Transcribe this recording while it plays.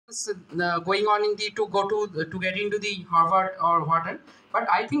going on in the to get into the Harvard or whatever. But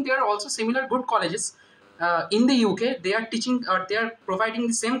I think there are also similar good colleges in the UK. They are teaching or they are providing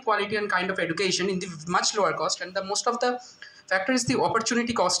the same quality and kind of education in the much lower cost. And the most of the factor is the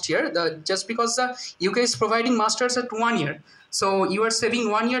opportunity cost here. Just because the UK is providing masters at 1 year, so you are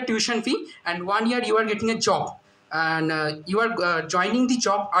saving 1 year tuition fee, and 1 year you are getting a job, and you are joining the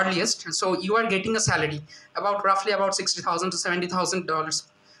job earliest, so you are getting a salary about roughly about $60,000 to $70,000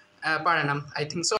 per annum, I think so.